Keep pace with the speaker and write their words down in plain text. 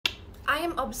I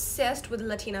am obsessed with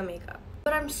Latina makeup,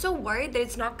 but I'm so worried that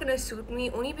it's not gonna suit me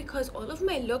only because all of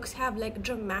my looks have like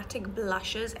dramatic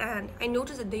blushes, and I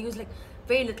noticed that they use like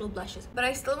very little blushes. But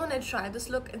I still want to try this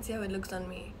look and see how it looks on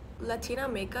me. Latina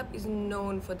makeup is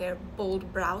known for their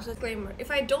bold brows. Disclaimer, if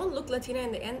I don't look Latina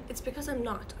in the end, it's because I'm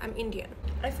not. I'm Indian.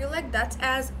 I feel like that's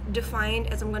as defined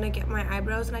as I'm gonna get my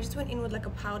eyebrows, and I just went in with like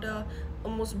a powder,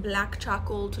 almost black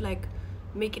charcoal to like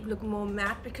make it look more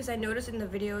matte, because I noticed in the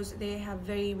videos they have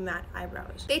very matte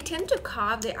eyebrows. They tend to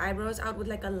carve their eyebrows out with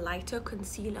like a lighter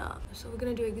concealer, so we're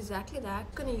gonna do exactly that.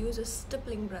 I'm gonna use a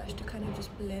stippling brush to kind of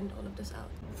just blend all of this out.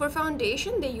 For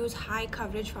foundation, they use high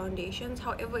coverage foundations.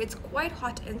 However, it's quite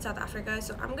hot in South Africa,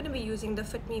 so I'm gonna be using the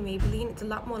Fit Me Maybelline. It's a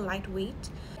lot more lightweight.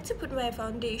 I like to put my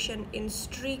foundation in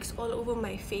streaks all over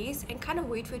my face and kind of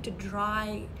wait for it to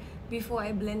dry before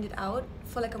I blend it out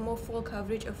for like a more full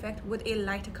coverage effect with a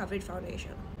lighter coverage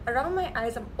foundation. Around my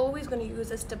eyes, I'm always going to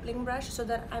use a stippling brush so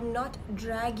that I'm not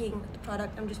dragging the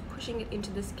product, I'm just pushing it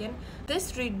into the skin.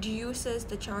 This reduces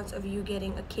the chance of you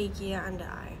getting a cakier under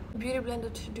eye. Beauty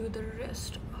blender to do the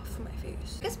rest of my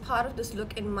face. I guess part of this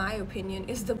look, in my opinion,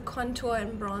 is the contour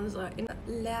and bronzer. And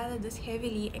lather this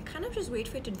heavily and kind of just wait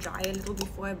for it to dry a little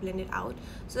before I blend it out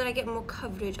so that I get more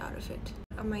coverage out of it.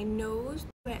 On my nose,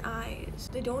 my eyes,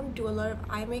 they don't do a lot of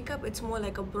eye makeup. It's more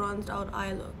like a bronzed out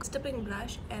eye look. Stippling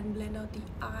brush and blend out the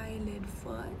eyelid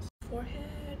first.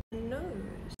 Forehead,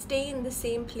 nose. Stay in the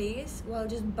same place while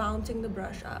just bouncing the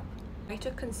brush up.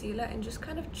 Lighter concealer and just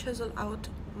kind of chisel out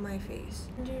my face.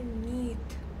 Underneath,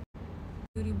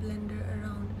 beauty blender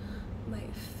around my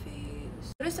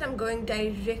face. Notice that I'm going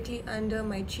directly under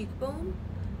my cheekbone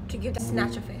to give that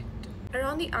snatch effect.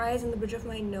 Around the eyes and the bridge of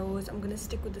my nose, I'm going to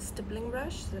stick with the stippling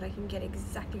brush so that I can get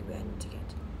exactly where I need to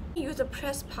get. Use a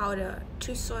pressed powder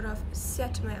to sort of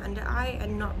set my under eye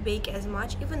and not bake as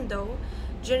much, even though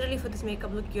generally for this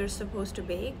makeup look you're supposed to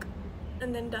bake.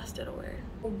 And then dust it away.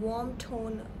 A warm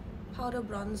tone powder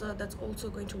bronzer that's also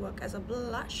going to work as a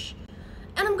blush.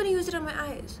 And I'm going to use it on my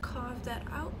eyes. Carve that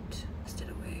out, dust it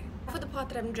away. For the part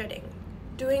that I'm dreading,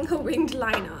 doing a winged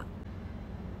liner.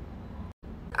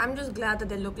 I'm just glad that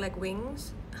they look like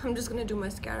wings. I'm just gonna do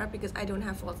mascara because I don't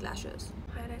have false lashes.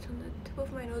 Highlight on the tip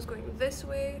of my nose going this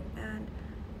way and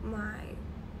my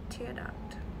tear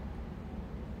duct,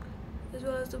 as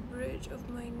well as the bridge of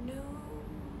my nose.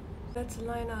 Let's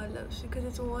line our lips because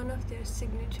it's one of their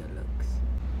signature looks.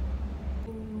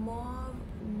 Mauve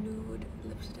nude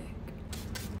lipstick.